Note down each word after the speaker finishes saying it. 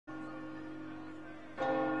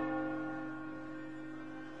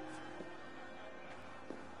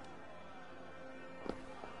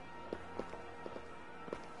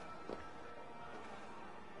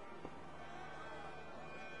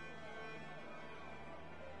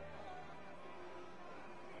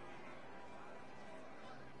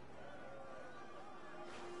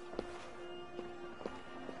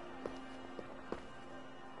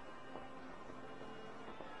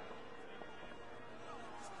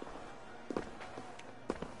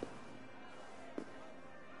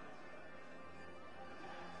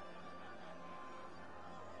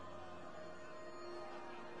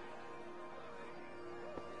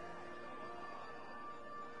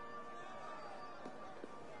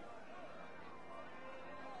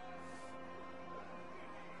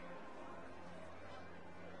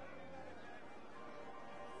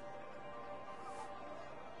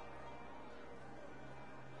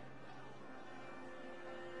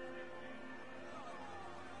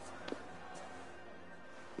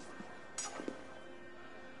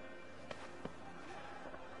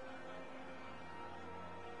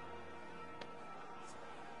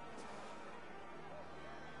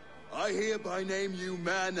I hereby name you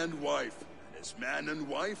man and wife. And as man and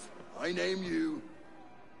wife, I name you...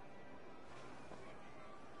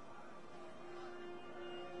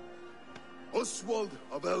 Oswald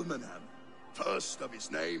of Elmenham, first of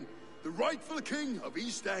his name, the rightful king of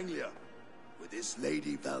East Anglia, with his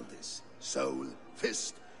lady Valdis, soul,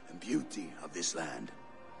 fist, and beauty of this land.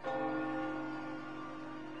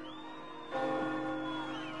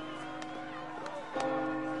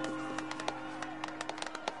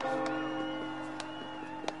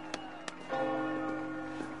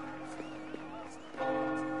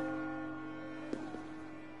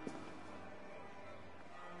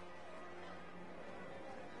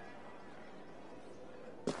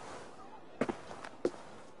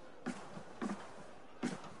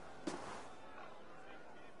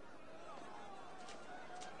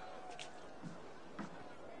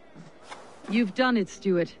 You've done it,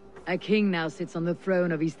 Stuart. A king now sits on the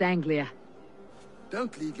throne of East Anglia.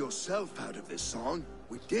 Don't leave yourself out of this song.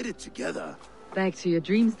 We did it together. Back to your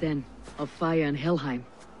dreams, then, of fire and Helheim.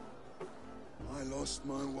 I lost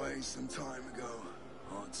my way some time ago.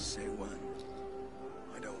 Hard to say when.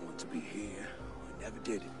 I don't want to be here. I never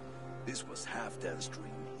did. This was Halfdan's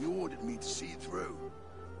dream. He ordered me to see it through.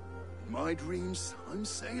 In my dreams, I'm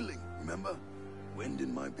sailing, remember? Wind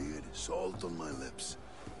in my beard, salt on my lips.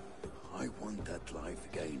 I want that life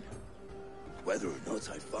again. Whether or not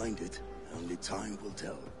I find it, only time will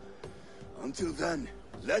tell. Until then,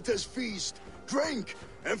 let us feast, drink,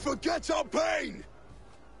 and forget our pain!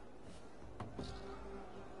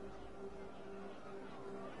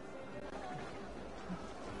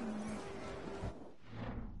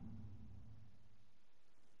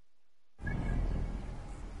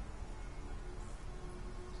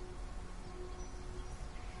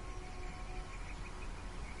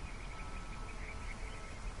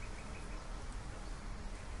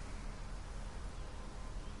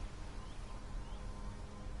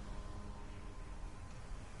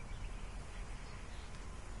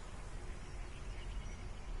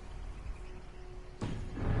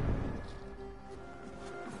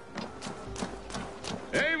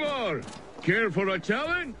 Eivor! Care for a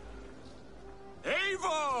challenge?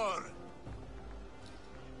 Eivor!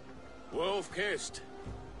 Wolf-kissed,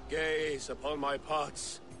 gaze upon my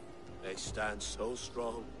pots. They stand so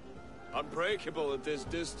strong. Unbreakable at this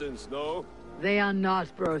distance, no? They are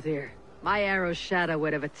not, Brothir. My arrows shatter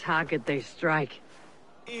whatever target they strike.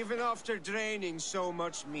 Even after draining so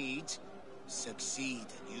much meat, succeed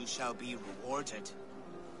and you shall be rewarded.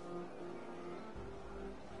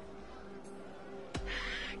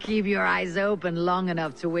 Keep your eyes open long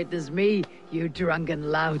enough to witness me, you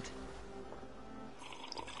drunken lout.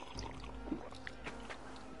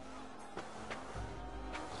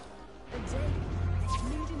 A day,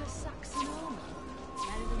 leading a Saxon army.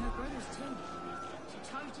 Better than her brothers too. She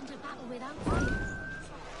charged into battle without fear.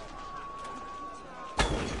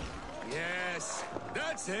 Yes,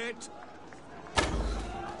 that's it!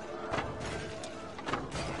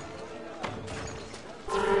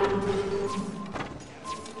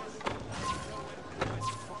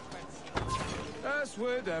 As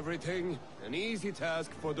with everything, an easy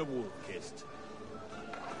task for the wolf-kissed.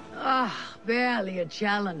 Ah, barely a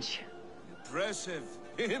challenge. Impressive,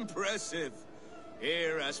 impressive.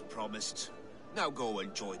 Here as promised. Now go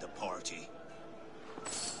enjoy the party.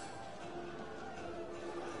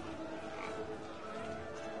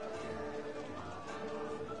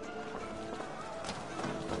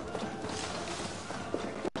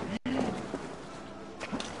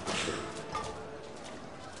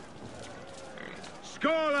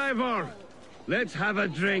 Skål, Eivor! Let's have a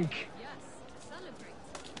drink. Yes, celebrate.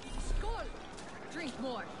 Skål! Drink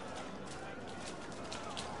more.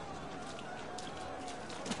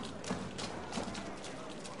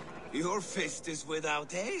 Your fist is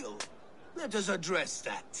without ale. Let us address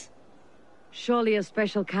that. Surely a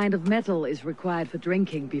special kind of metal is required for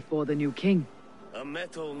drinking before the new king. A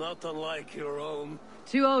metal not unlike your own.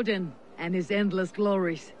 To Odin and his endless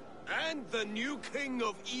glories. And the new king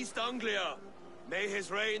of East Anglia. May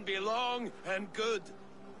his reign be long and good.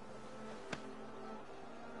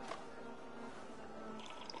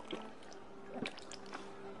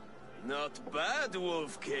 Not bad,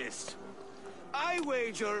 Wolf-kissed. I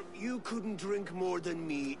wager you couldn't drink more than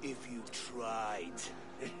me if you tried.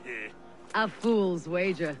 A fool's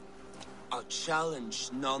wager. A challenge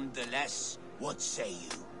nonetheless. What say you?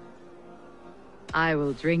 I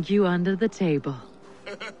will drink you under the table.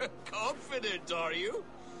 Confident, are you?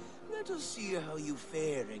 Let us see how you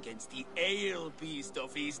fare against the ale beast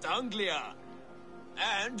of East Anglia.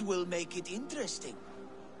 And we'll make it interesting.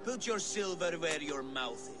 Put your silver where your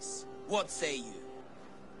mouth is. What say you?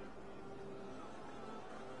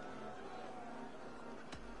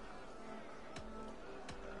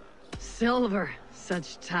 silver.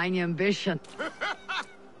 Such tiny ambition.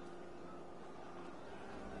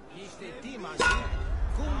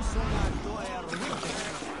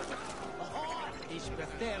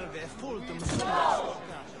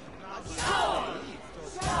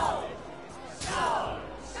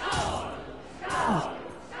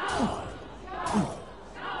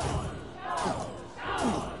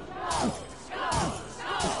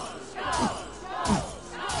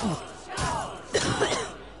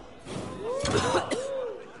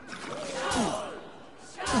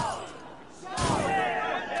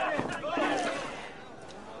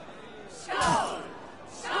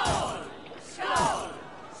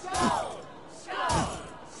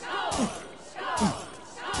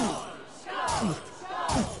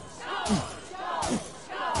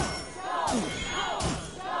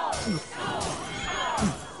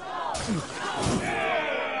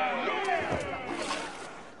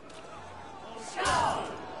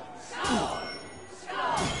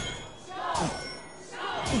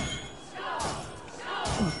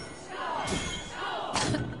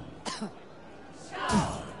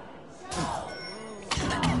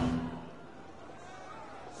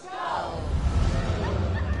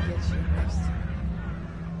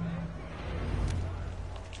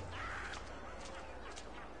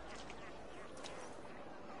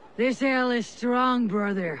 This ale is strong,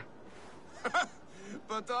 brother.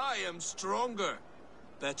 But I am stronger.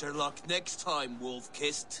 Better luck next time,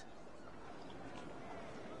 wolf-kissed.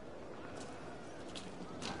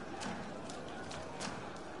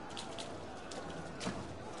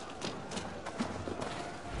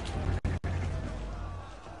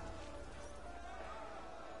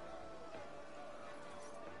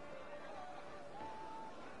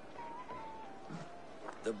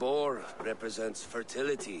 The boar represents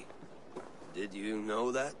fertility. Did you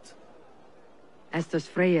know that? As does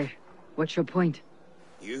Freyr. What's your point?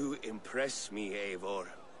 You impress me, Eivor.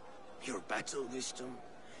 Your battle wisdom,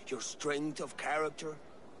 your strength of character,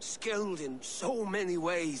 skilled in so many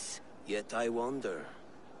ways. Yet I wonder,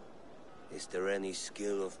 is there any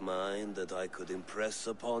skill of mine that I could impress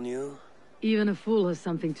upon you? Even a fool has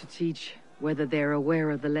something to teach, whether they're aware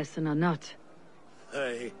of the lesson or not.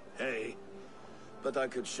 Hey. But I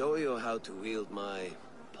could show you how to wield my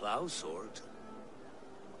plow sword.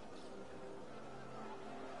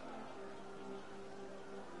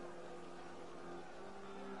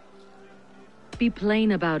 Be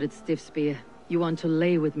plain about it, Stiff Spear. You want to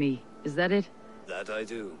lay with me, is that it? That I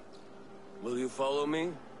do. Will you follow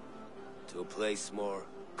me? To a place more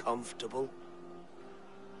comfortable?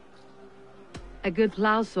 A good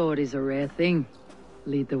plow sword is a rare thing.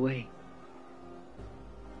 Lead the way.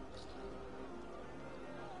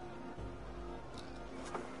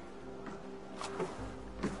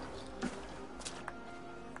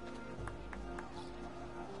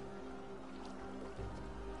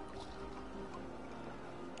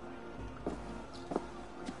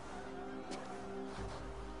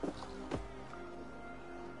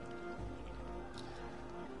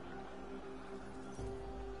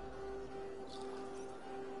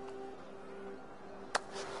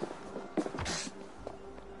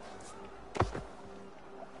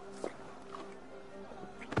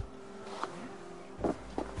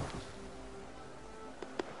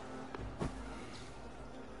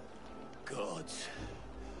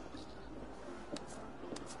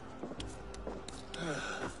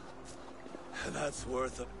 That's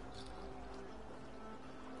worth it.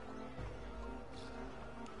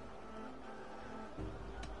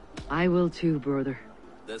 I will too, brother.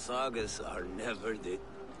 The sagas are never did.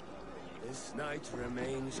 This night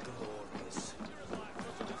remains glorious.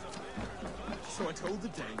 So I told the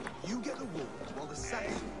Dane, you get the wool while the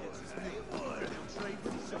Saxon gets his meal. They'll trade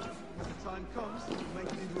with each other. When the time comes, we'll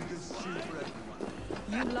make it into a good stew for everyone.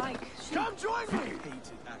 You like... Come join me! I hate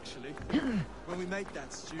it, actually. When we make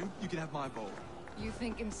that stew, you can have my bowl. You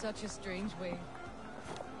think in such a strange way.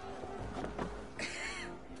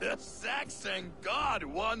 The Saxon god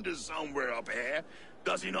wanders somewhere up here,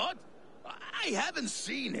 does he not? I haven't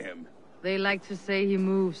seen him. They like to say he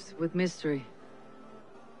moves with mystery.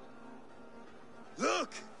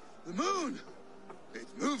 Look! The moon! It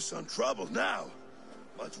moves untroubled now.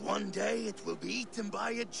 But one day it will be eaten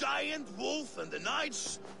by a giant wolf and the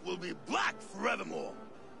nights will be black forevermore.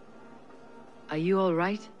 Are you all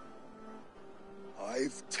right?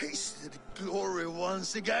 I've tasted glory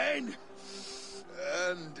once again.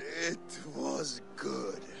 And it was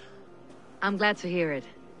good. I'm glad to hear it.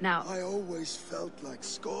 Now... I always felt like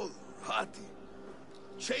Skoll, Hati,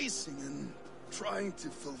 chasing and trying to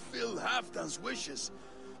fulfill Halfdan's wishes.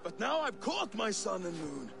 But now I've caught my sun and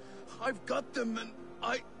moon. I've got them and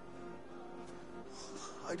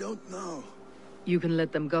I don't know. You can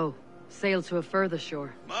let them go. Sail to a further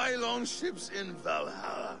shore. My longship's in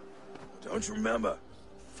Valhalla. Don't you remember?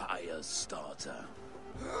 Fire starter.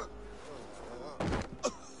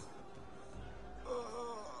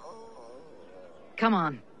 Come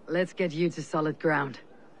on, let's get you to solid ground.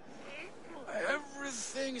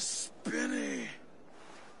 Everything's spinny.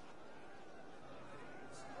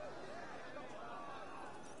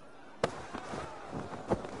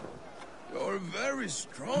 You're very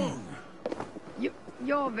strong.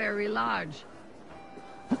 You're very large.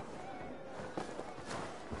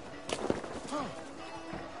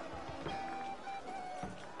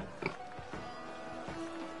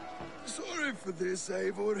 Sorry for this,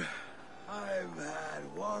 Eivor. I've had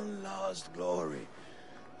one last glory.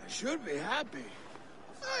 I should be happy.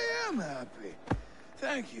 I am happy.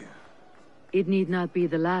 Thank you. It need not be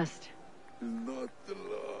the last. Not the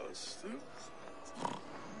last.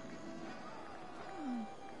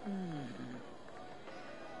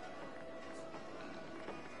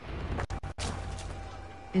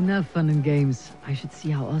 Enough fun and games. I should see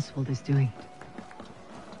how Oswald is doing.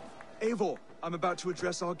 Eivor, I'm about to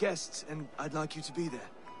address our guests, and I'd like you to be there.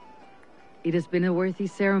 It has been a worthy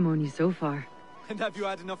ceremony so far. And have you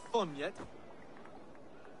had enough fun yet?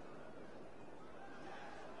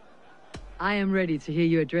 I am ready to hear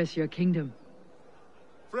you address your kingdom.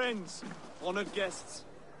 Friends, honored guests,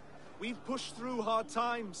 we've pushed through hard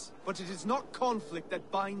times, but it is not conflict that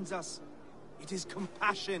binds us. It is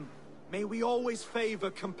compassion. May we always favor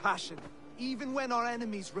compassion, even when our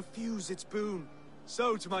enemies refuse its boon.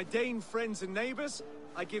 So, to my Dane friends and neighbors,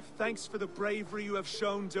 I give thanks for the bravery you have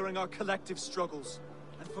shown during our collective struggles.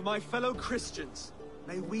 And for my fellow Christians,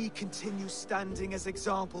 may we continue standing as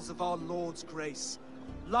examples of our Lord's grace.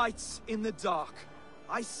 Lights in the dark.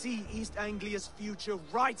 I see East Anglia's future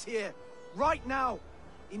right here, right now,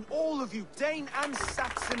 in all of you, Dane and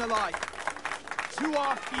Saxon alike. To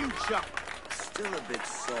our future. Still a bit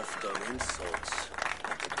soft on insults,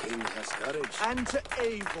 but the king has courage. And to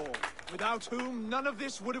Eivor, without whom none of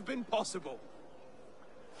this would have been possible.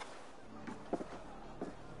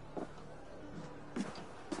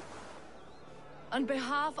 On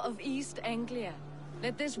behalf of East Anglia,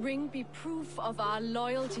 let this ring be proof of our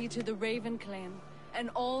loyalty to the Raven clan and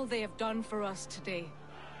all they have done for us today.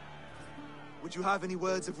 Would you have any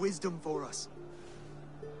words of wisdom for us?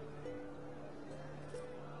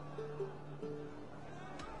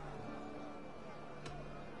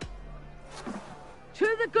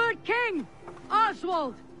 To the good king,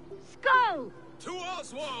 Oswald! Skull! To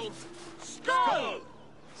Oswald! Skull!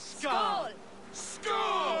 Skull!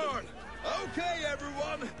 Score! Okay,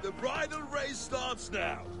 everyone, the bridal race starts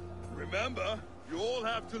now. Remember, you all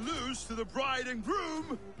have to lose to the bride and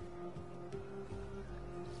groom.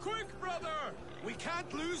 Quick, brother! We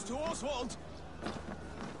can't lose to Oswald!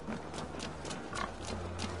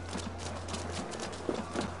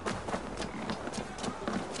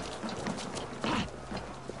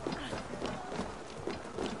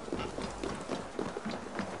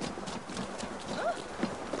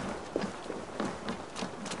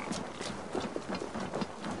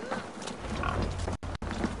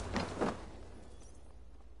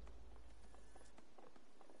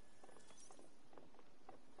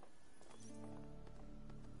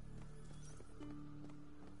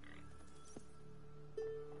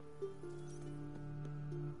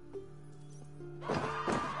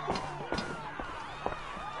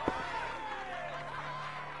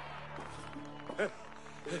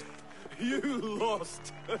 You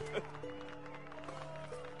lost!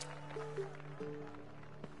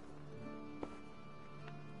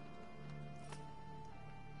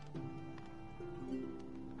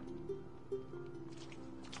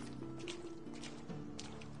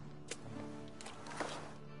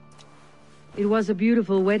 It was a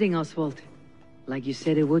beautiful wedding, Oswald. Like you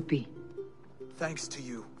said it would be. Thanks to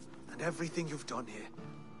you, and everything you've done here.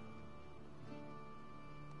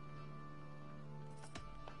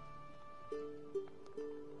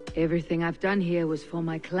 Everything I've done here was for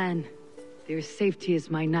my clan. Their safety is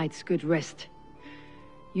my night's good rest.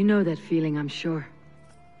 You know that feeling, I'm sure.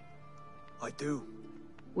 I do.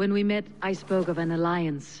 When we met, I spoke of an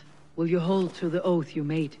alliance. Will you hold to the oath you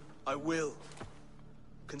made? I will.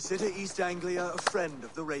 Consider East Anglia a friend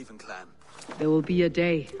of the Raven clan. There will be a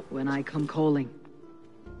day when I come calling.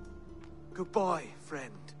 Goodbye,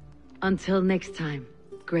 friend. Until next time,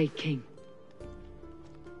 great king.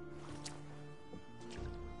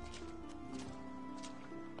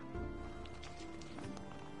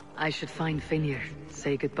 I should find Finir.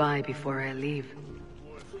 Say goodbye before I leave.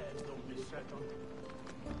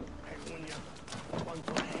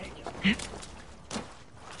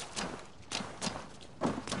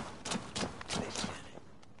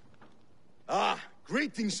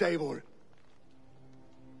 greetings, Eivor.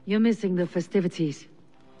 You're missing the festivities.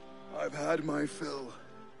 I've had my fill.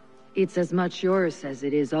 It's as much yours as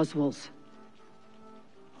it is Oswald's.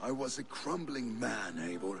 I was a crumbling man,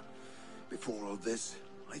 Eivor. Before all this,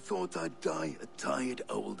 I thought I'd die a tired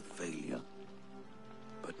old failure.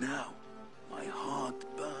 But now, my heart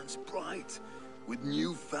burns bright with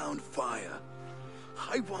newfound fire.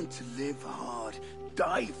 I want to live hard,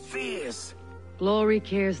 die fierce. Glory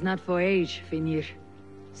cares not for age, Finnir.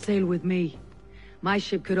 Sail with me. My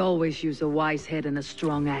ship could always use a wise head and a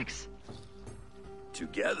strong axe.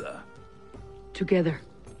 Together? Together.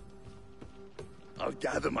 I'll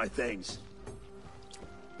gather my things.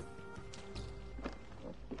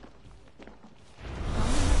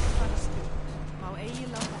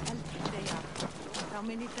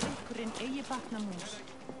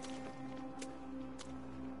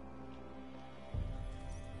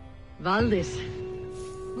 Valdis.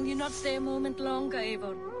 Will you not stay a moment longer,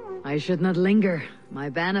 Eivor? I should not linger. My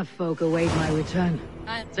banner folk await my return.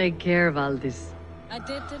 Take care, Valdis. I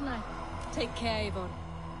did, didn't I? Take care, Eivor.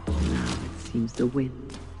 It seems the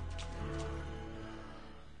wind.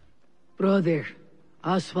 Brother,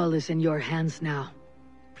 Oswald is in your hands now.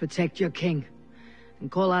 Protect your king, and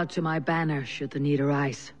call out to my banner should the need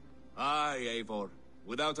arise. Aye, Eivor.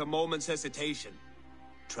 Without a moment's hesitation.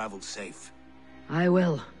 Travel safe. I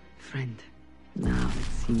will, friend. Now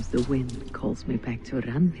it seems the wind calls me back to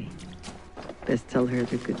Randi. Best tell her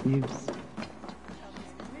the good news.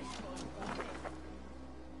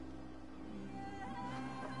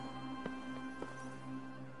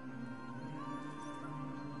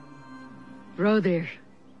 Brother.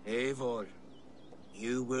 Eivor,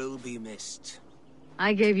 you will be missed.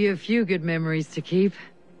 I gave you a few good memories to keep.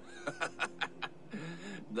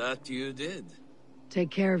 That you did. Take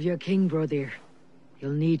care of your king, brother. He'll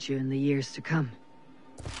need you in the years to come.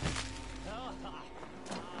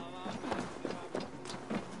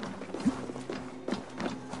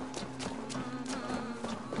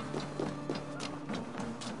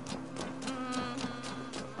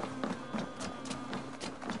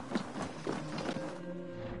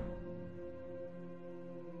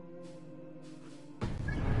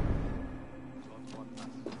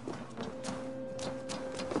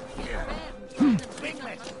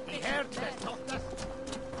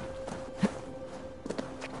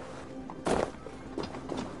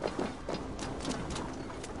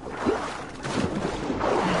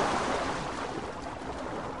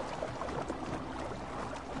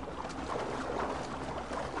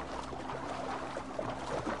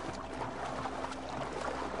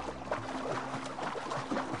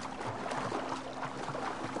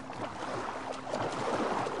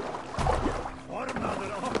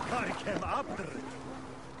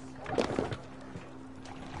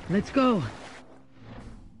 Let's go.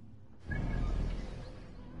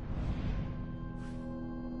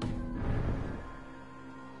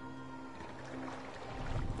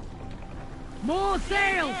 More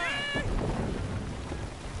sail!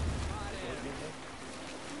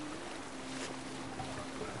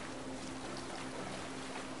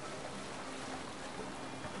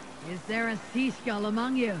 Is there a seaskull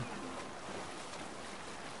among you?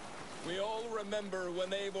 We all remember when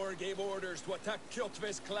Eivor gave orders to attack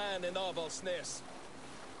Kjotve's clan in Avaldsnes.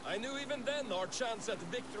 I knew even then our chance at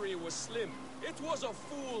victory was slim. It was a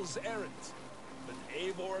fool's errand. But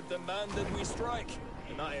Eivor demanded we strike,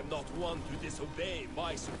 and I am not one to disobey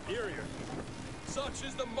my superior. Such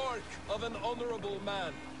is the mark of an honorable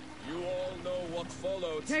man. You all know what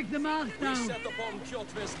followed. Take the mouth down! We set upon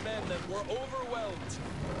Kjotve's men and were overwhelmed.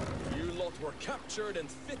 You lot were captured and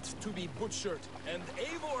fit to be butchered, and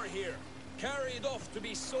Eivor here, carried off to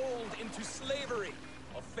be sold into slavery,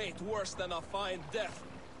 a fate worse than a fine death.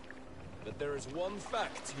 But there is one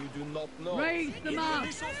fact you do not know. Raise them up! In the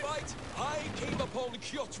initial fight, I came upon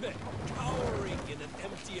Kjotve, cowering in an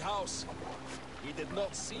empty house. He did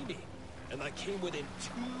not see me, and I came within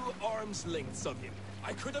 2 arms lengths of him.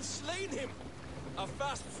 I could have slain him! A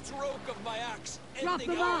fast stroke of my axe,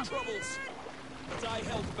 ending our troubles. But I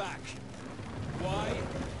held back. Why?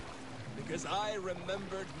 Because I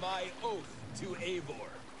remembered my oath to Eivor.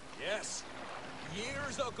 Yes.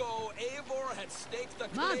 Years ago, Eivor had staked a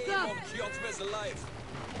claim on Kjotve's life.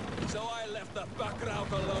 So I left the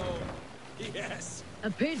Background alone. Yes. A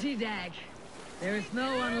pity, Dag. There is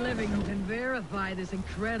no one living who can verify this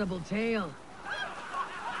incredible tale.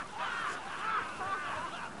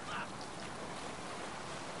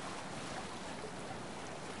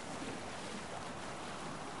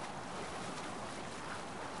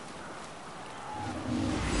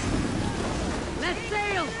 Let's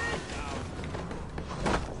sail!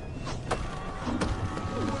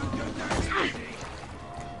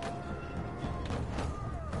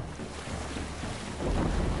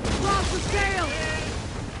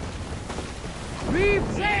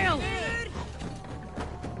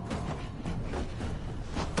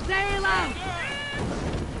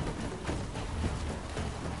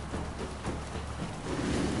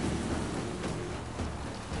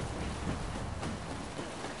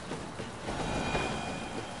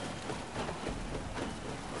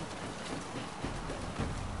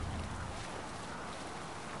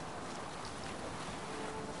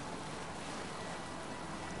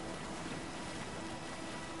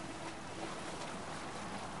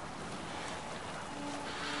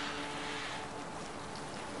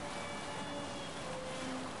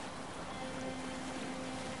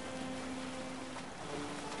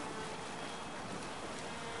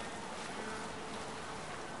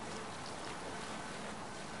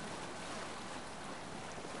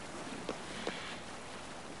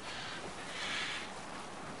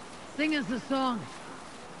 Sing us a song.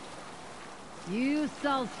 You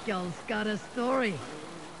Salskjalls got a story.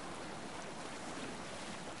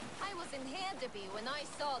 I was in Hedeby when I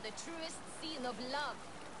saw the truest scene of love.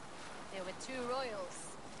 There were two royals,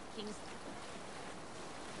 kings.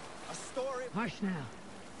 A story. Hush now.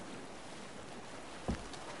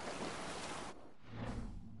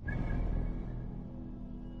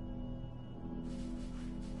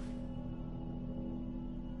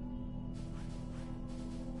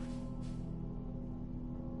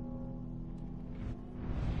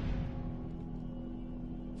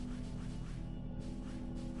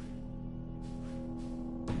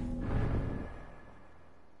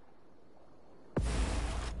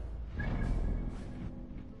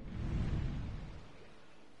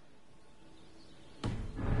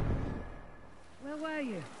 Where were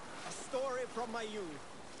you? A story from my youth.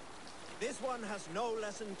 This one has no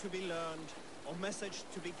lesson to be learned, or message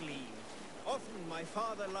to be gleaned. Often my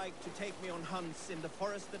father liked to take me on hunts in the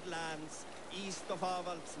forested lands east of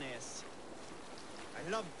Avaldsnes.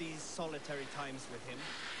 I loved these solitary times with him.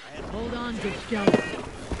 Hold on, good scout.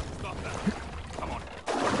 Stop that. Come on.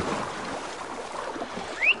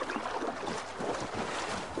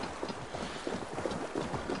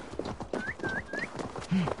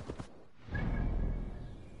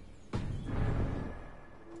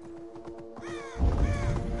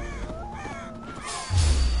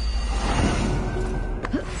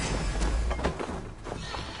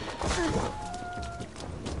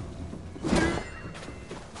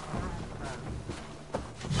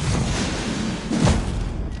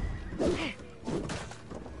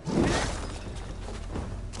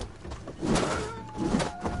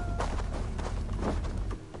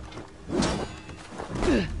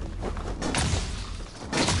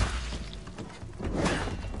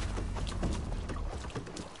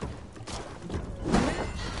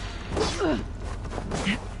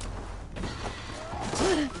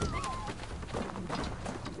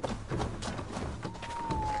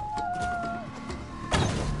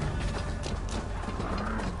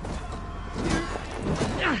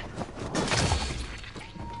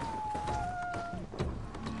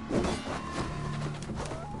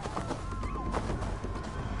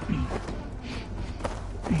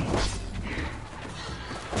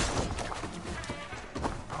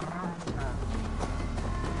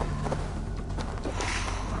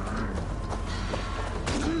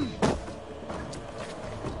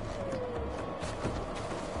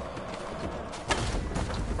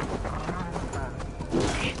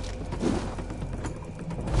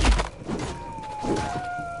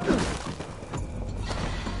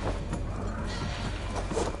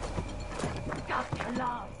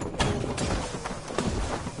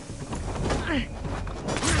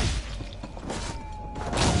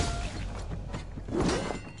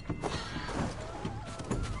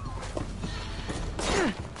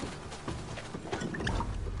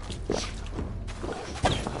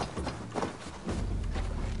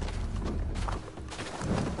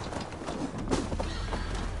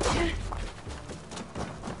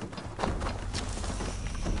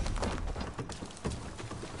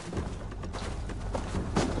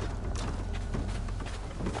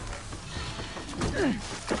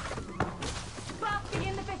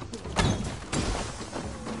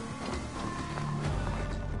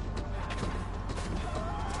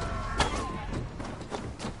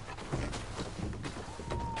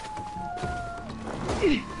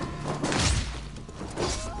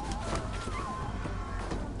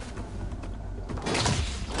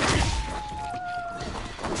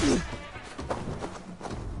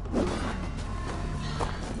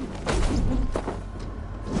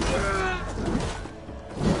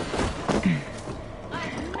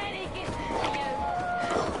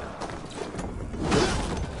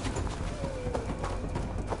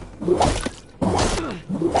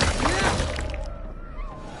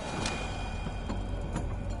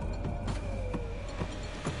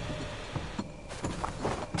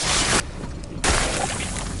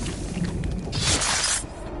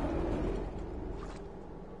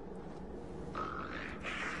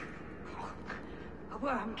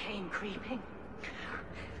 Worm came creeping.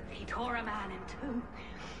 He tore a man in two.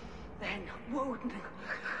 Then Woden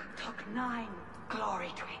took 9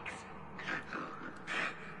 glory twigs.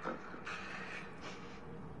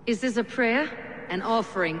 Is this a prayer, an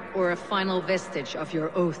offering, or a final vestige of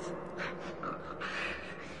your oath?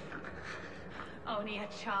 Only a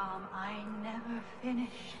charm I never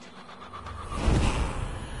finished.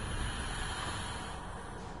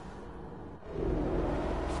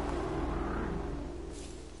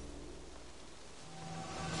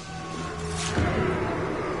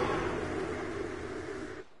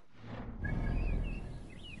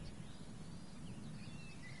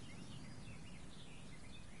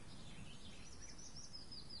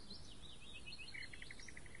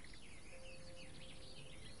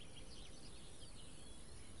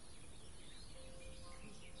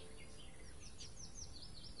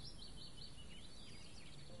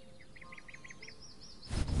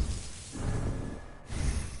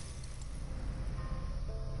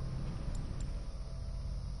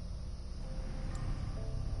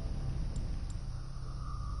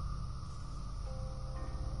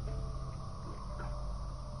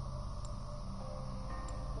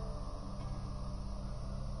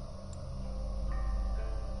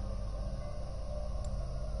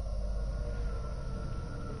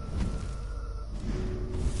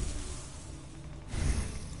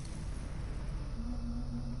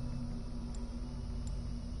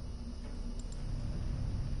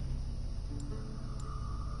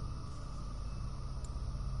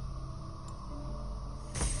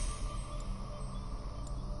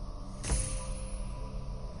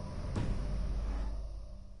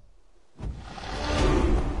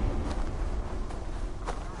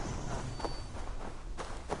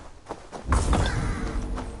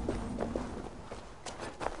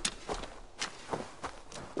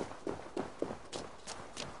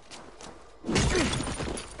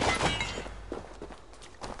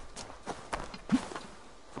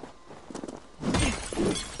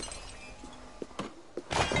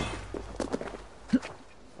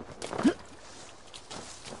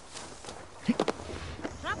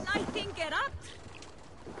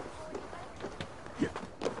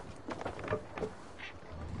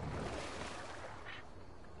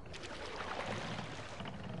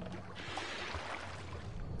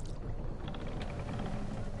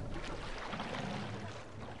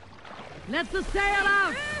 Let the sail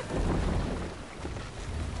out!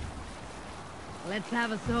 Let's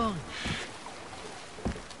have a song.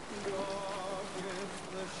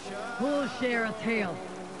 Who'll share a tale?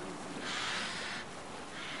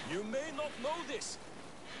 You may not know this.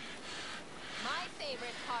 My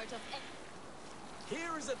favorite part of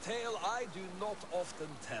Here is a tale I do not often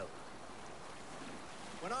tell.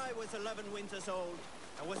 When I was 11 winters old,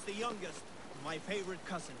 I was the youngest of my favorite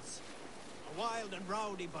cousins. A wild and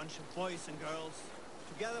rowdy bunch of boys and girls.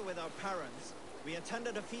 Together with our parents, we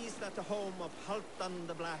attended a feast at the home of Halfdan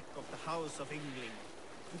the Black of the House of England.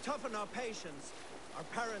 To toughen our patience, our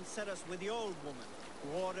parents set us with the old woman,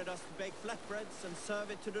 who ordered us to bake flatbreads and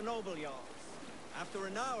serve it to the noble jarls. After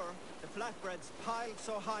an hour, the flatbreads piled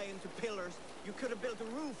so high into pillars, you could have built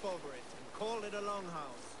a roof over it and called it a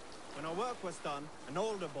longhouse. When our work was done, an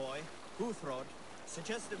older boy, Guthrod,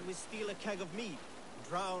 suggested we steal a keg of mead and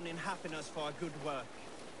drown in happiness for our good work.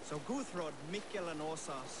 So Guthrod, Mikkel and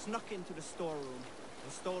Åsa snuck into the storeroom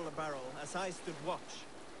and stole a barrel as I stood watch.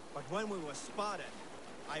 But when we were spotted,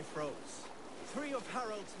 I froze. 3 of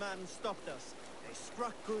Harald's men stopped us. They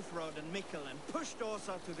struck Guthrod and Mikkel and pushed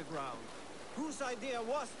Åsa to the ground. Whose idea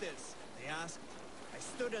was this? They asked. I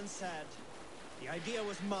stood and said, the idea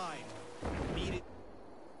was mine. Needed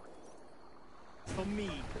for me.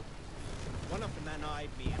 One of the men eyed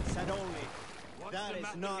me and said only, that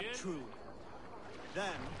is not true.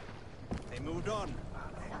 Then, they moved on.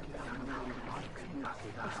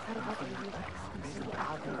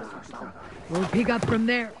 We'll pick up from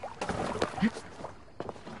there.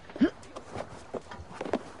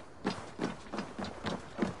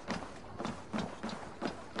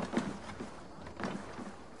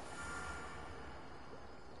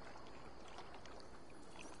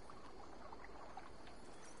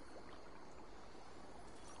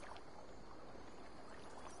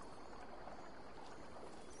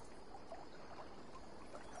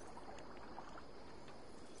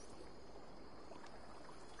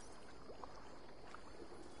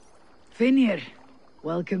 Finir,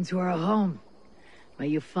 welcome to our home. May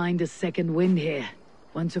you find a second wind here.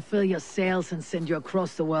 One to fill your sails and send you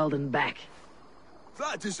across the world and back.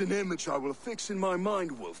 That is an image I will fix in my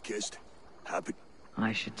mind, Wolf-Kissed. Happy...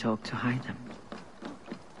 I should talk to Hytham.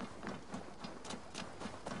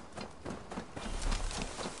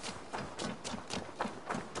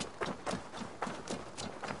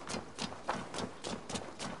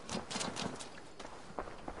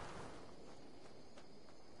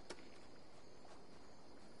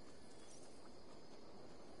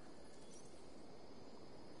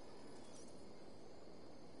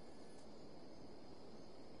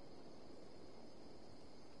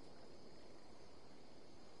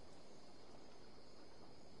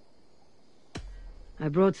 I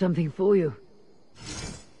brought something for you.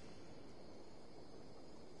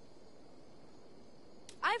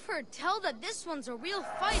 I've heard tell that this one's a real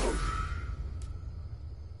fighter.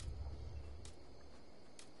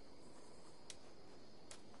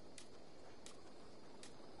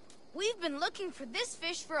 We've been looking for this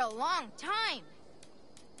fish for a long time.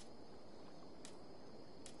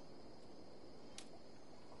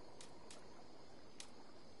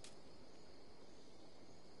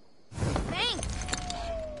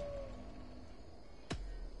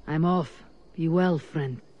 I'm off. Be well,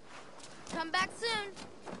 friend. Come back soon.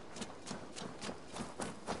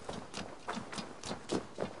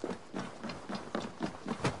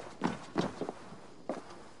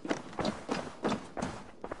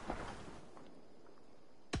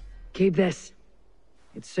 Keep this.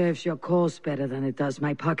 It serves your cause better than it does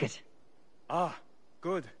my pocket. Ah,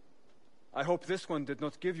 good. I hope this one did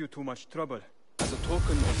not give you too much trouble. As a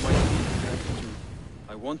token of my deep gratitude,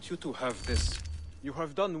 I want you to have this. You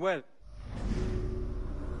have done well.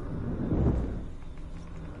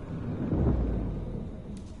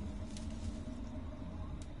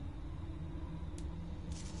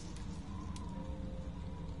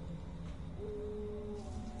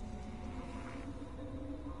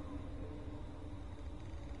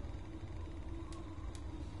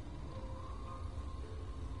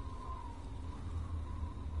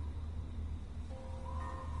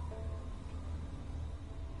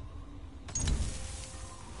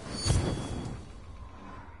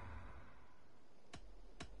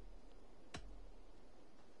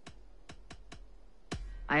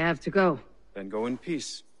 I have to go. Then go in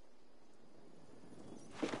peace.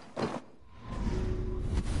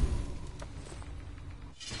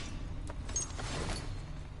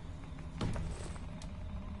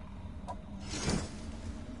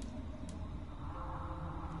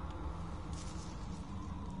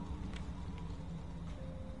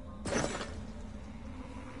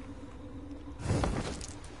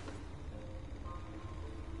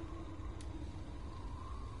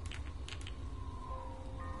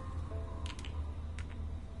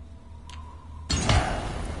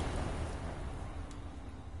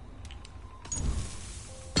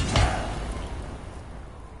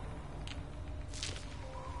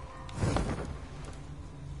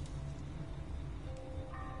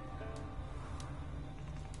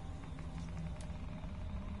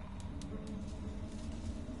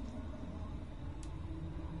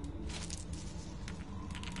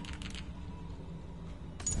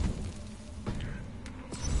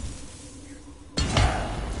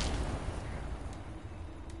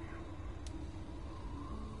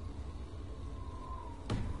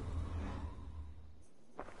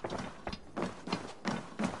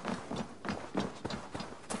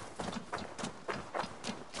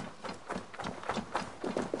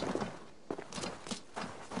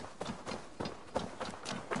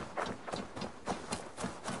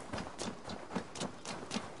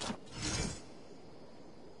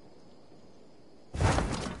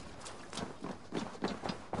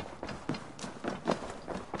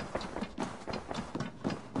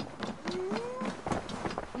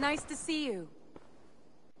 Nice to see you.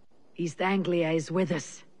 East Anglia is with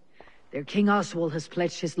us. Their King Oswald has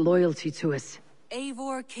pledged his loyalty to us.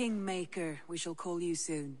 Eivor Kingmaker, we shall call you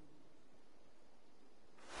soon.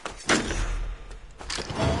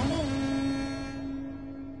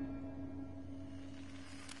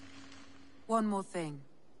 One more thing.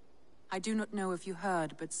 I do not know if you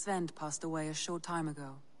heard, but Sven passed away a short time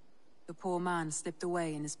ago. The poor man slipped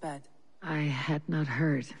away in his bed. I had not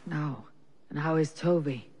heard, no. And how is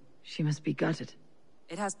Toby? She must be gutted.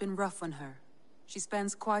 It has been rough on her. She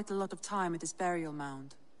spends quite a lot of time at his burial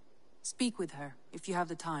mound. Speak with her, if you have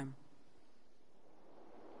the time.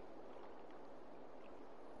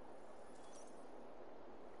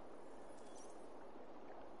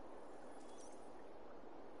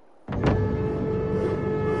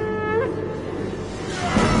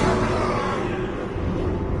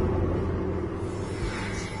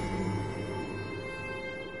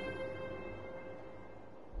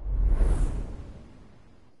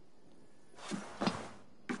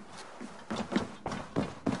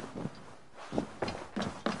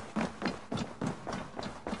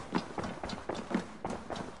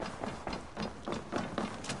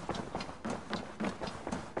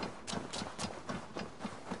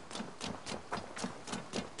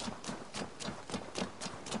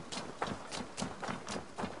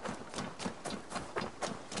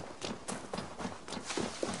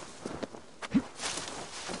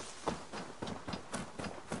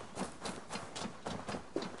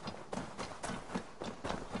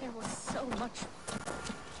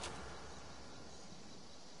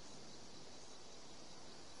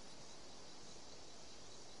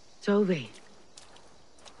 Toby.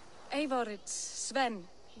 Eivor, it's Sven.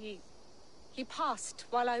 He passed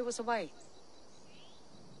while I was away.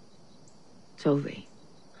 Toby,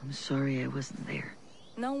 I'm sorry I wasn't there.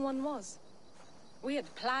 No one was. We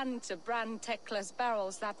had planned to brand Tekla's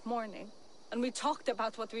barrels that morning, and we talked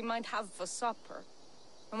about what we might have for supper.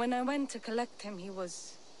 And when I went to collect him, he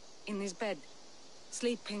was in his bed.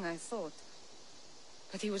 Sleeping, I thought.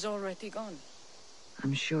 But he was already gone.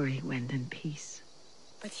 I'm sure he went in peace.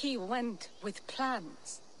 But he went with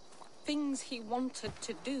plans. Things he wanted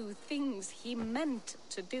to do, things he meant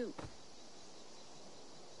to do.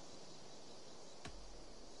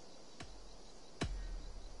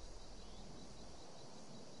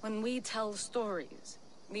 When we tell stories,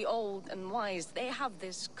 the old and wise, they have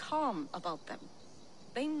this calm about them.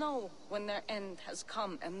 They know when their end has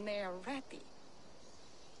come and they're ready.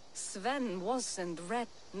 Sven wasn't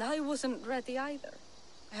ready, and I wasn't ready either.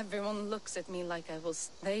 Everyone looks at me like I was...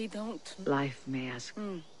 They don't... Life may ask.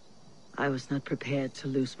 I was not prepared to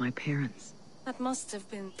lose my parents. That must have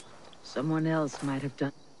been... Someone else might have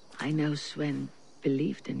done... I know Sven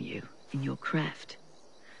believed in you, in your craft.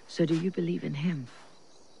 So do you believe in him?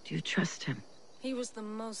 Do you trust him? He was the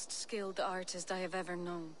most skilled artist I have ever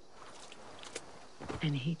known.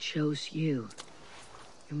 And he chose you.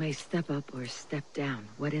 You may step up or step down,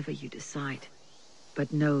 whatever you decide.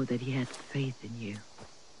 But know that he had faith in you.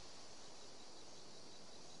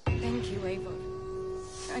 Thank you,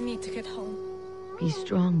 Eivor. I need to get home. Be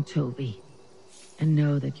strong, Toby. And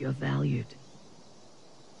know that you're valued.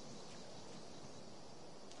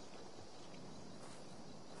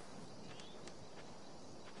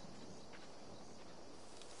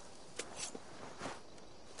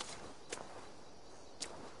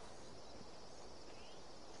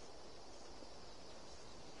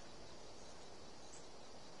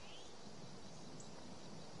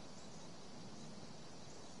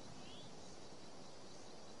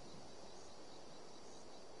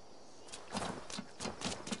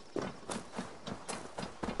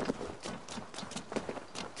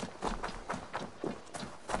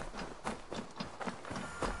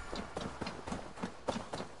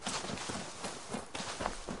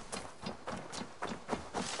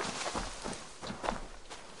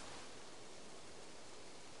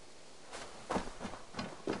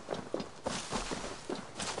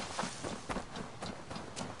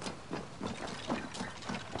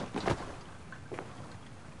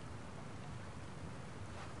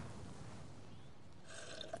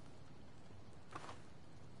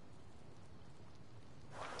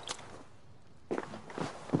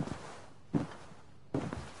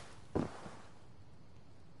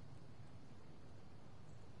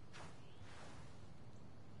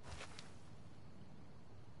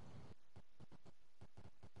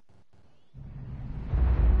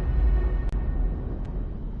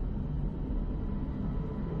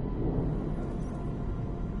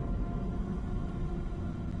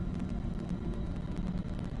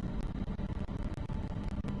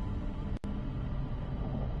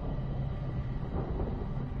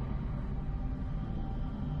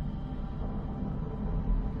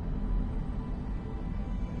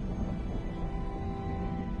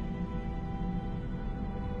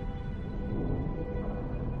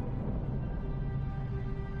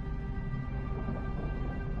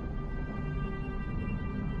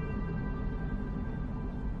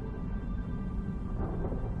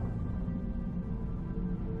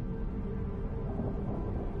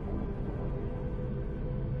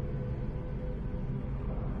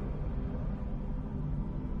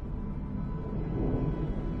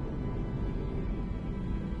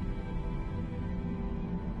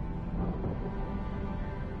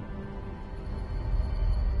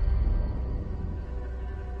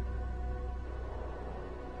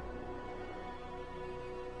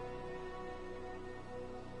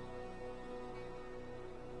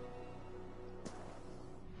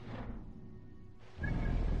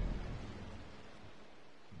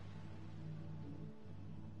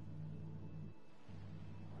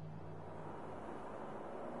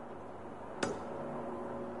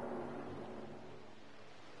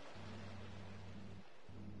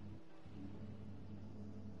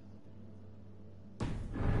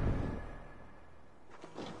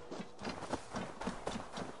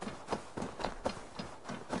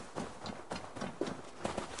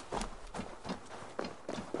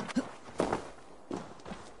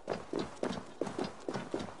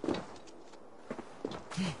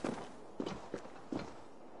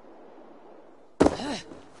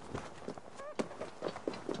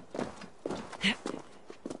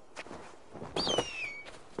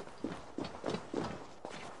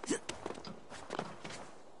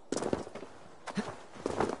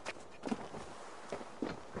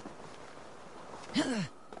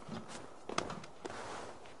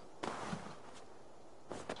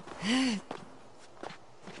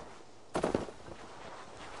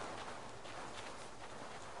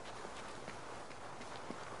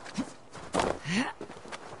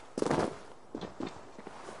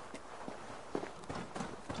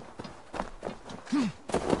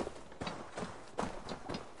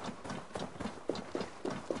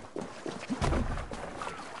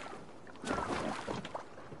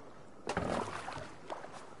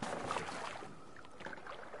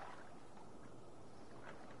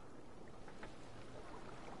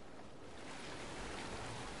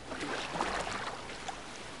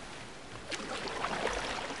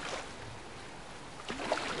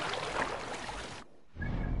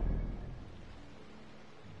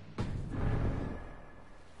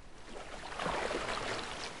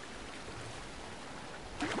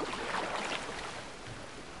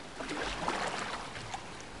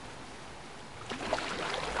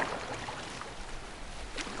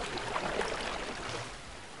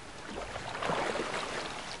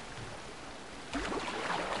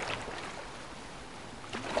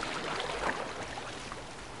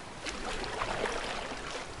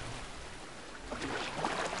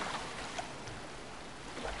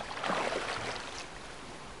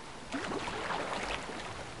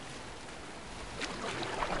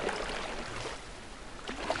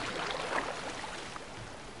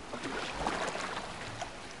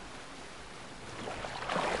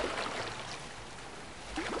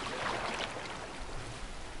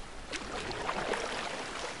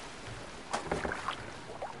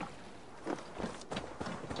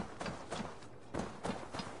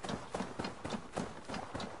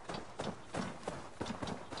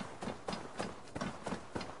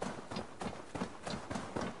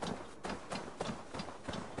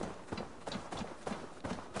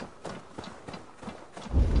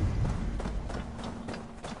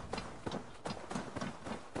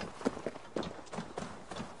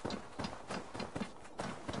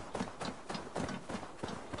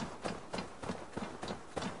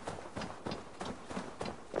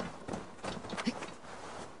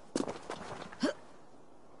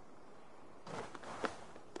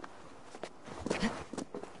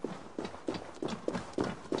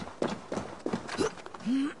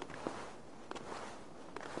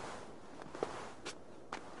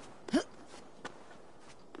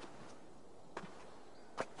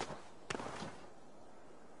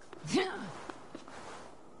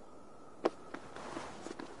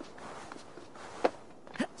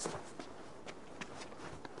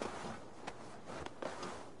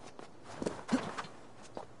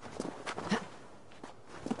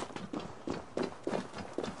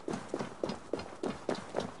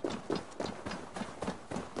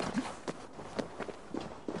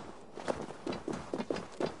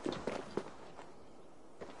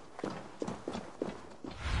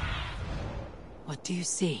 What do you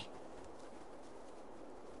see?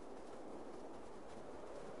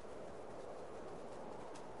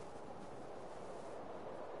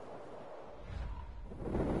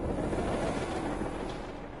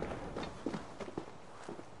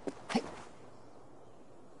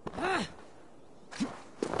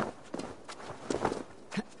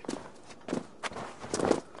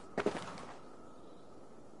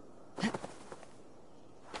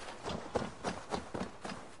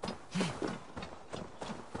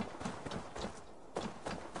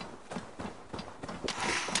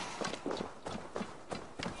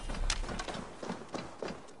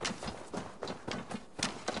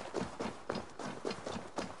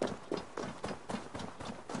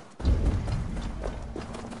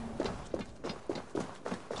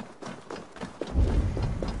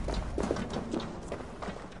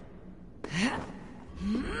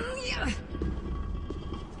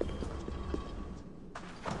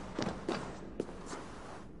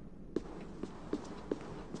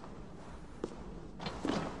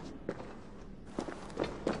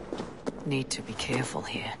 Need to be careful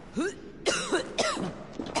here.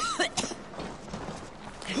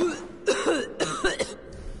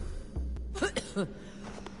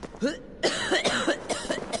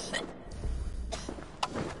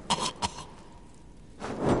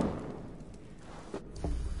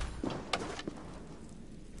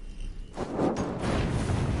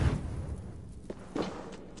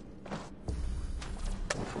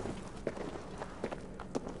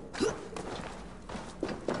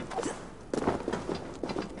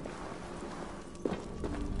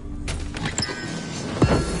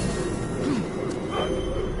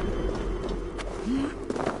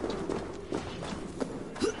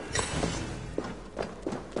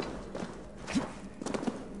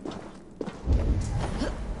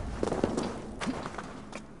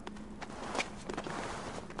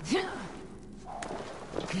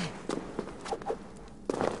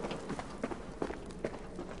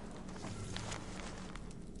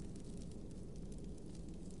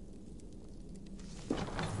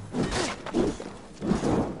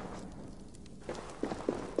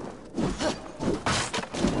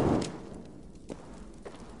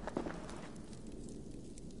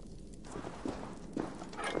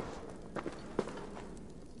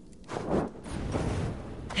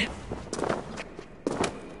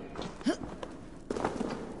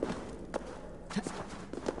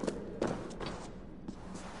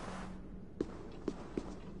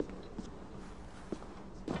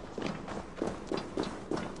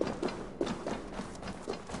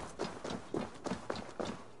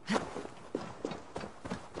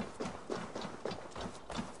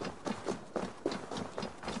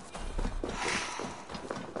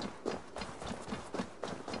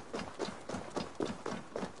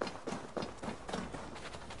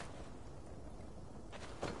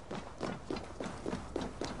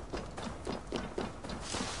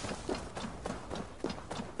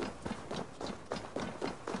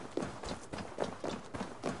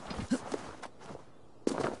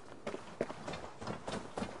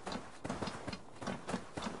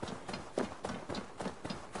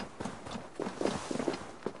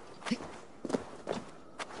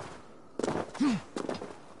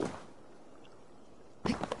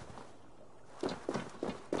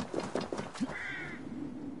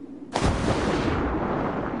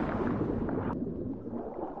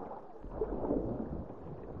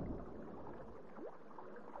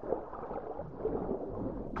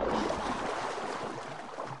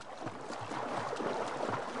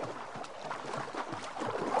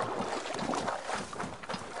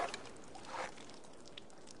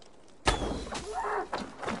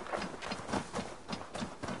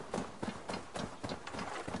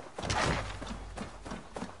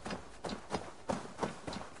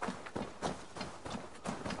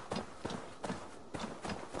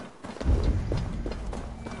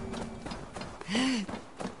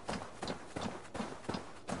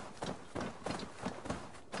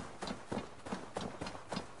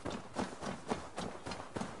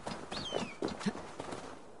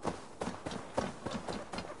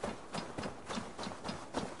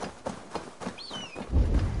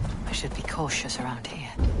 Should be cautious around here.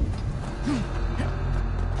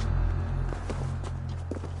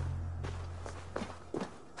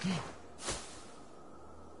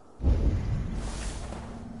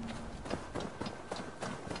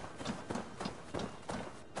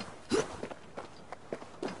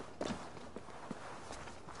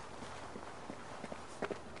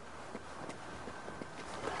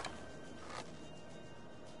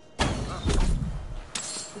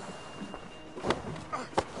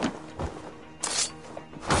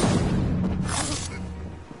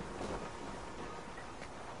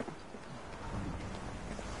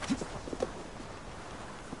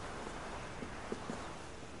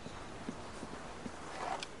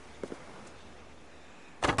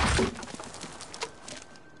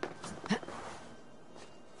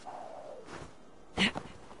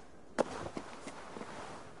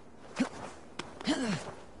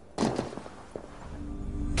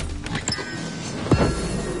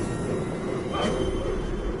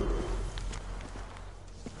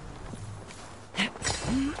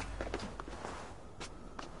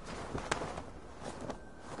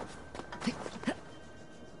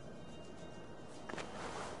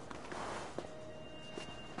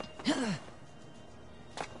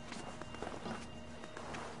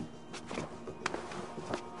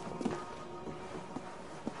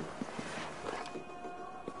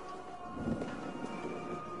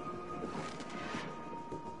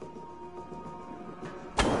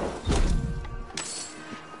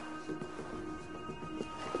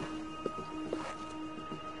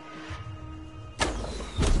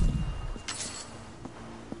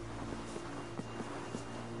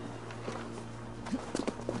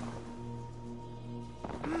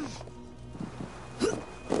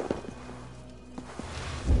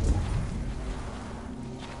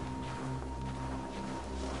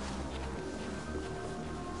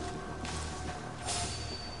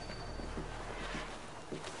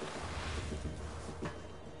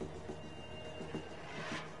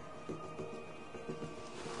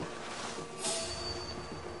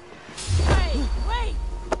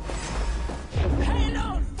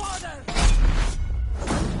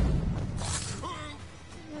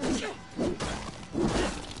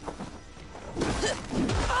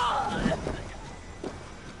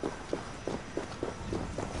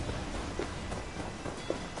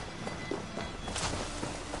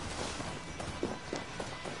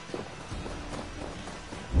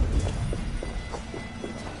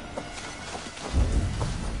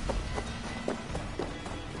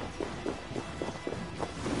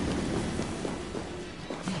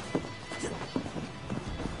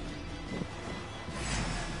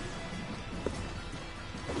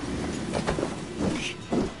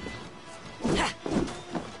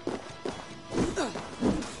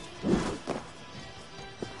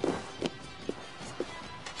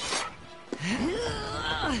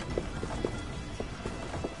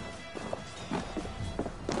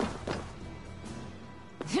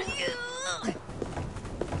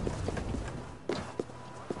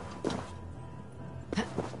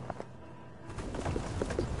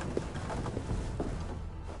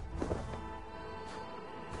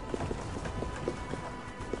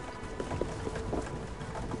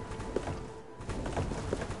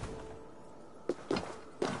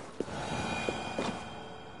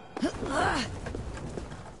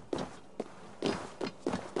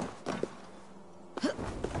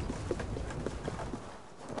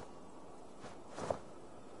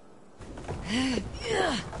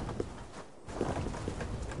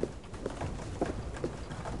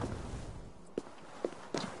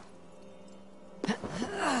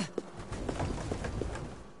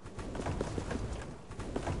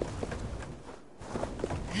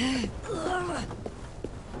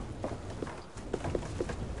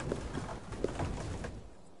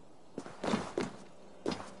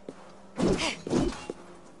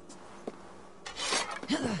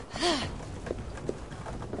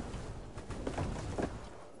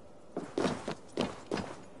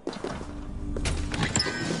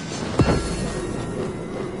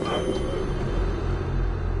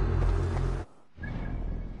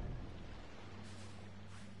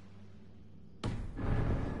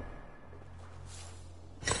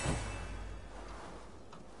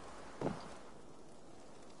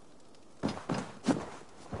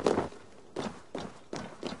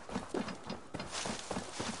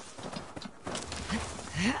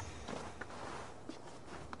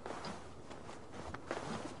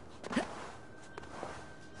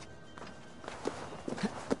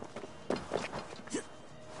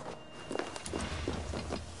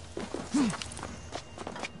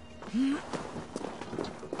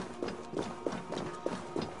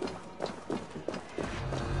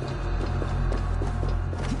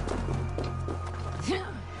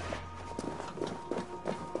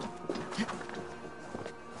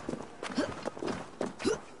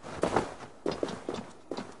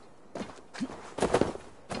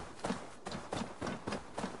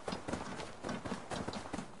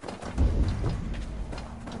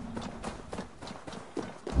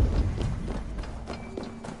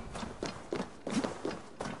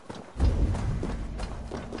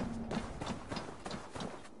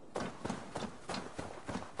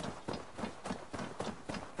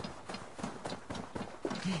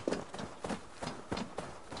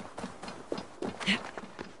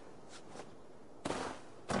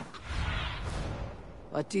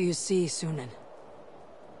 Do you see, Sunan?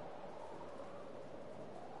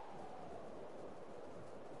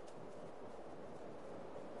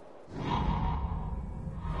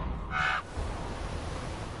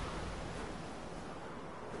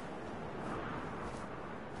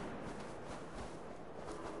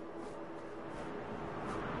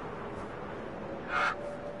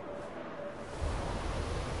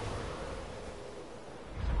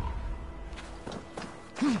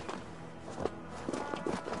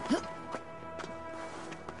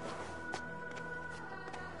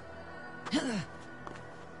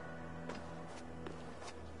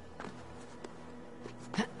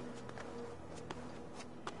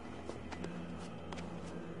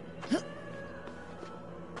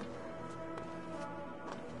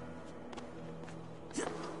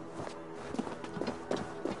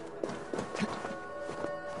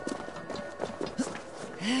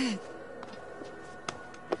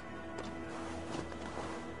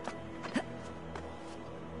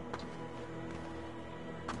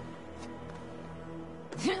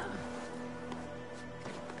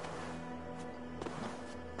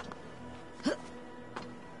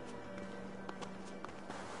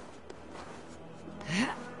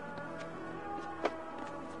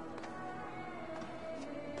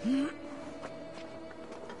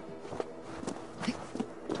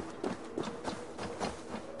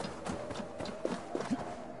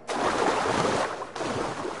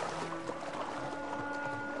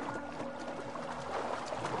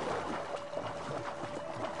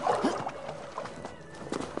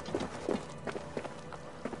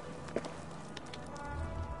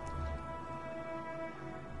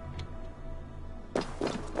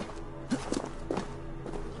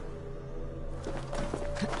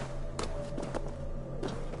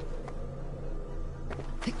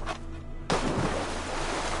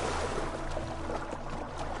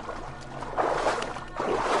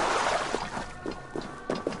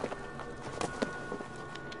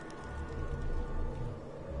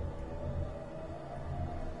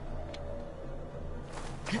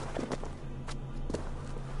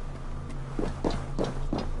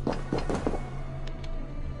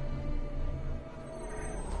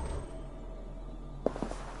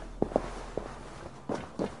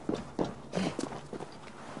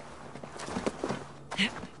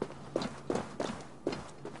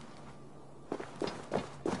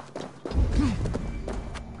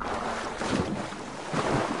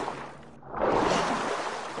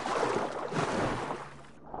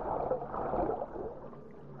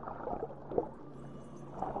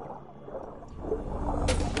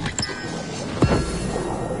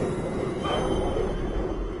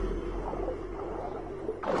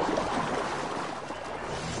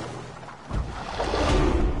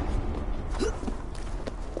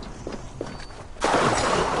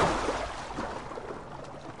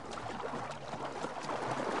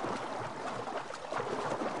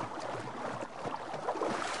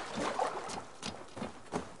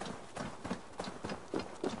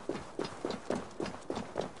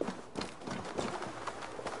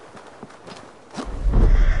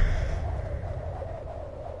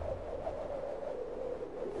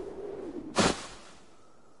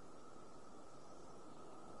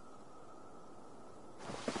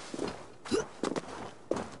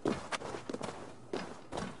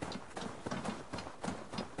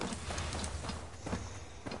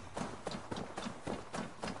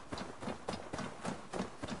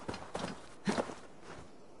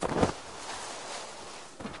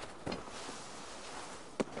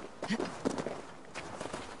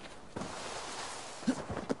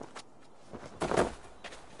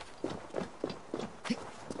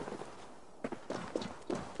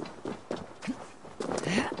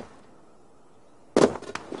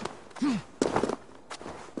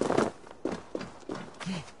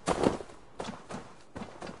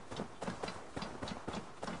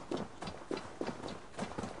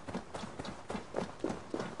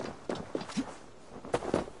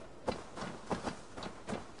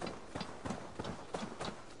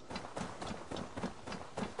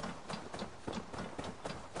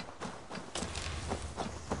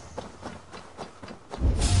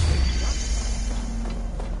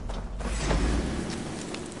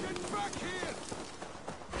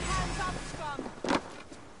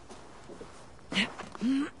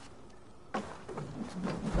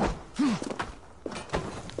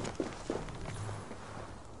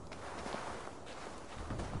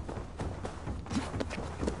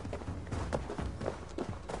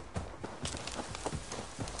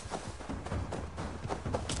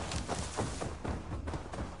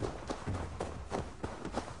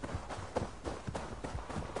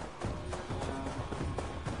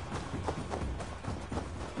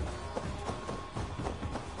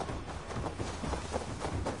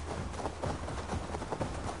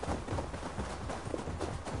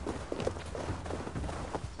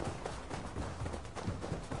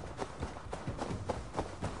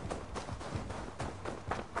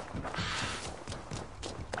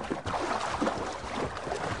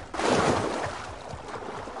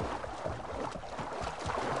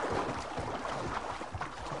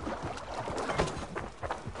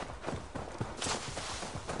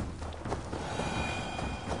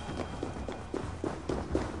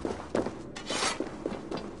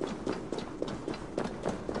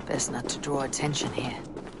 best not to draw attention here.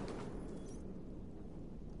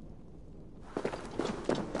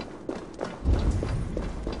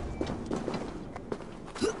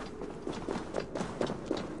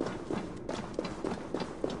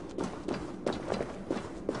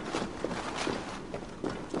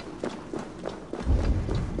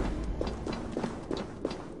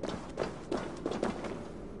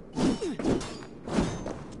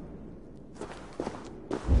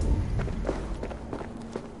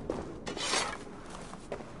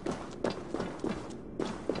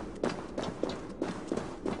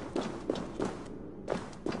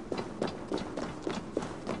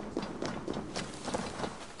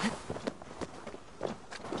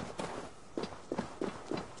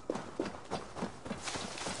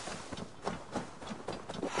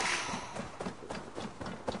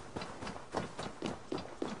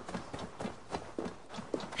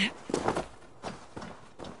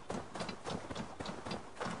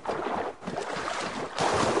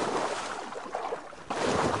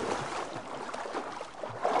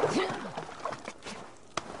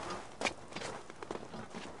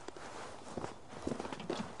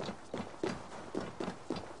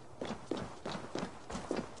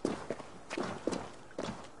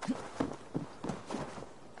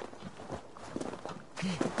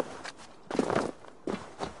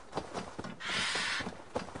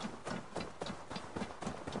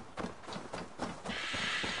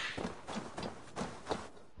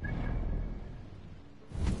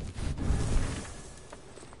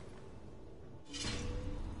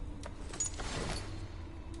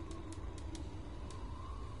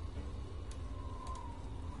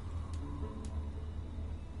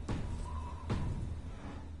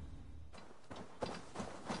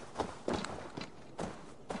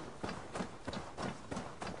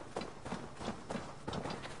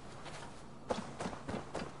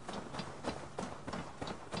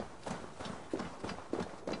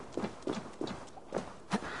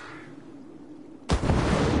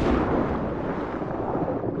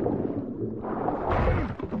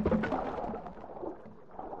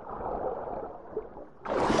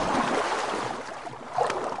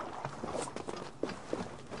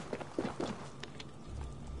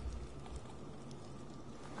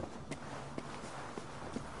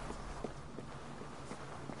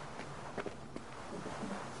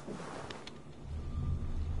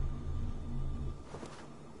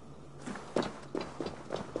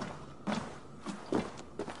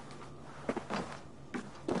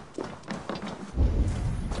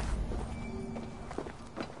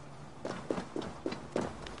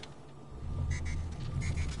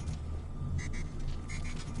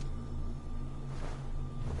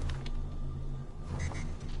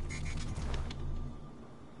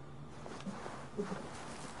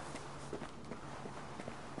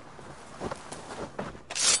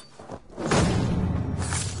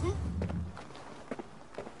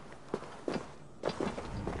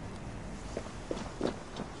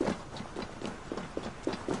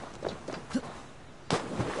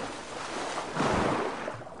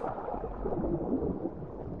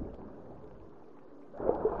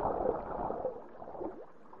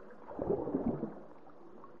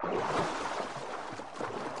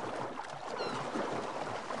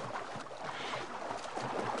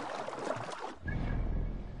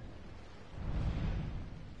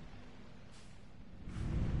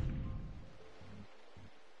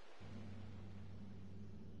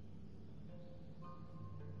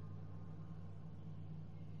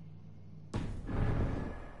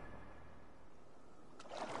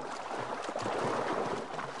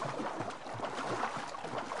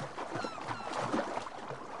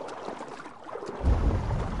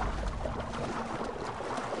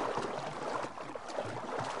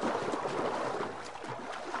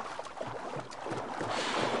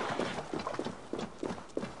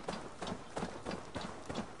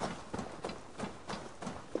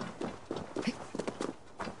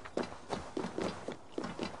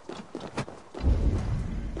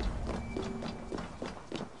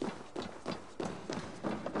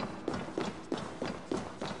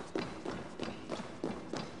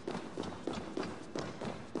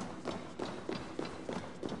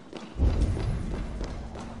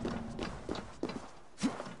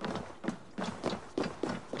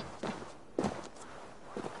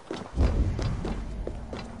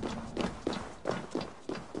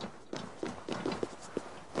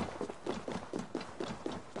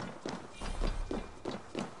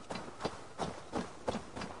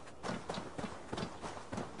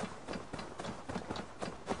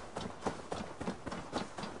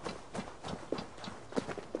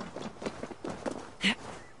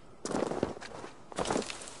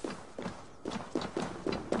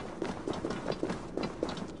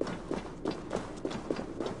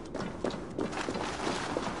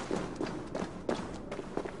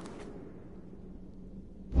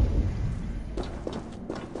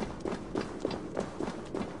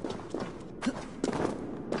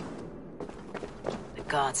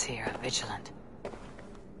 guards here are vigilant.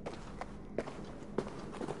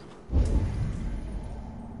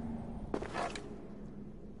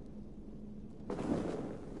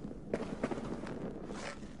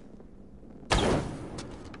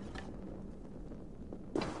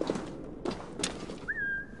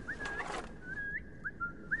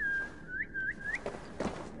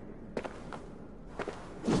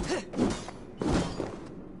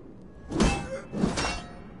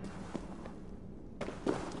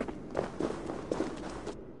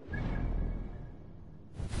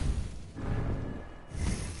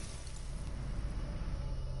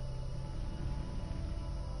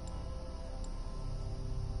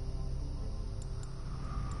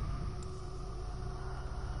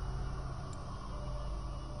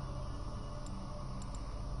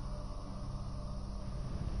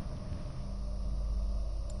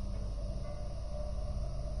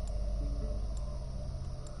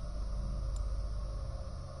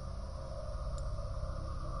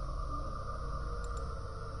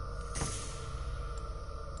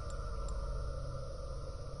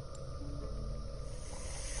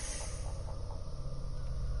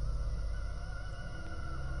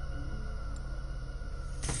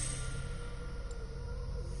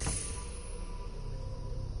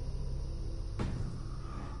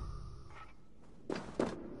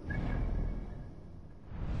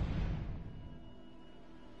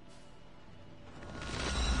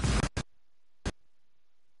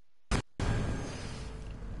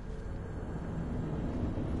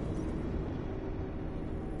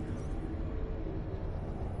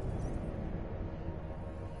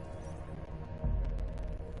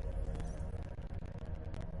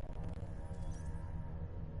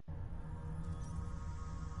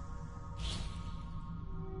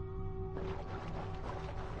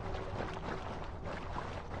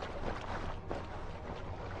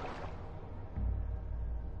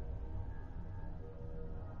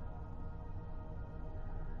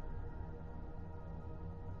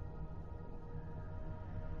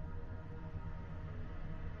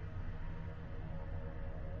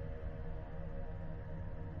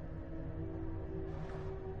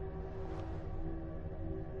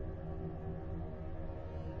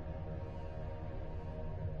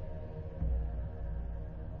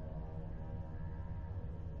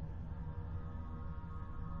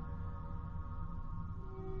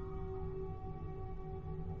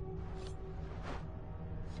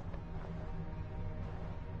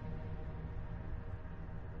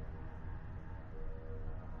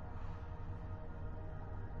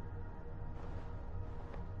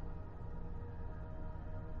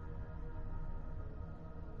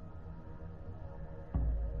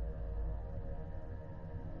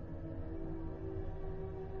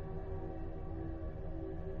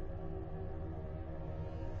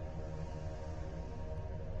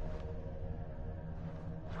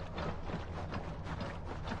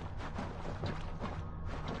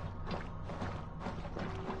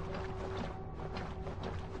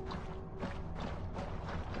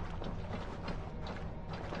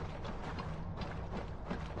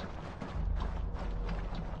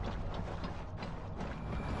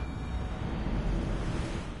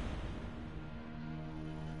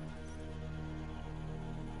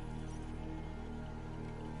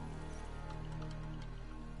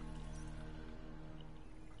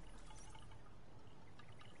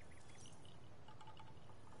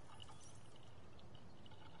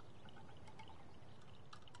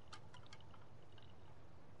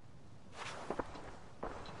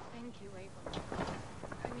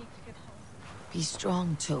 Be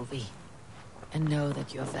strong, Toby, and know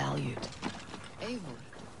that you're valued. Eivor,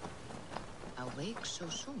 awake so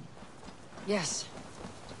soon? Yes.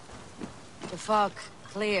 The fog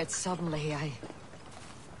cleared suddenly.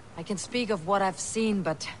 I can speak of what I've seen,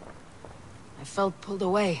 but I felt pulled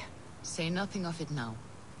away. Say nothing of it now.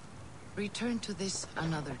 Return to this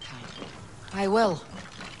another time. I will,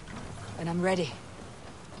 when I'm ready.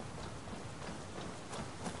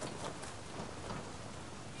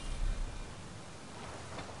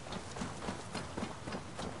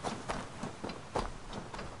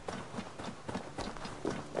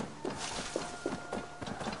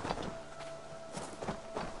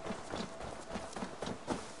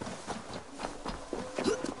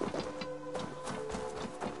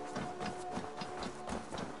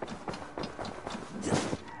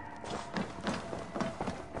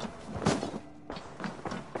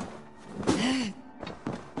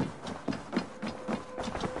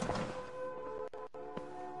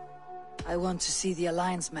 I want to see the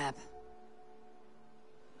Alliance map.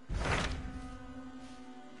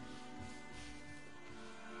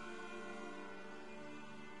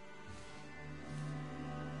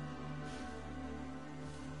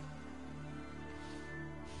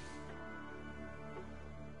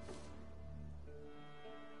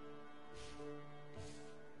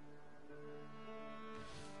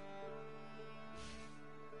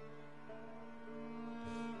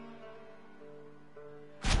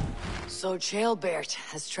 So Chaelbert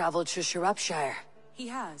has traveled to Shropshire. He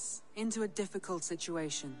has, into a difficult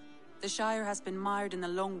situation. The Shire has been mired in a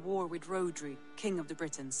long war with Rhodri, King of the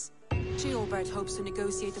Britons. Chaelbert hopes to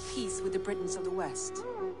negotiate a peace with the Britons of the West.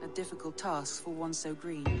 A difficult task for one so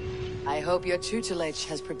green. I hope your tutelage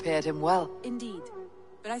has prepared him well. Indeed.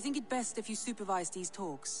 But I think it best if you supervise these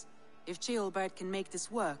talks. If Chaelbert can make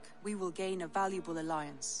this work, we will gain a valuable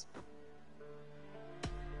alliance.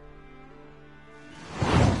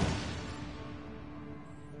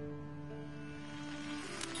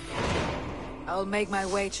 I'll make my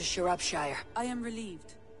way to Shropshire. I am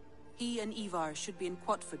relieved. He and Ivar should be in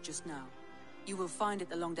Quatford just now. You will find it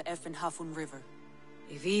along the Effinhafun River.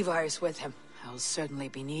 If Ivar is with him, I'll certainly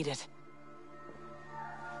be needed.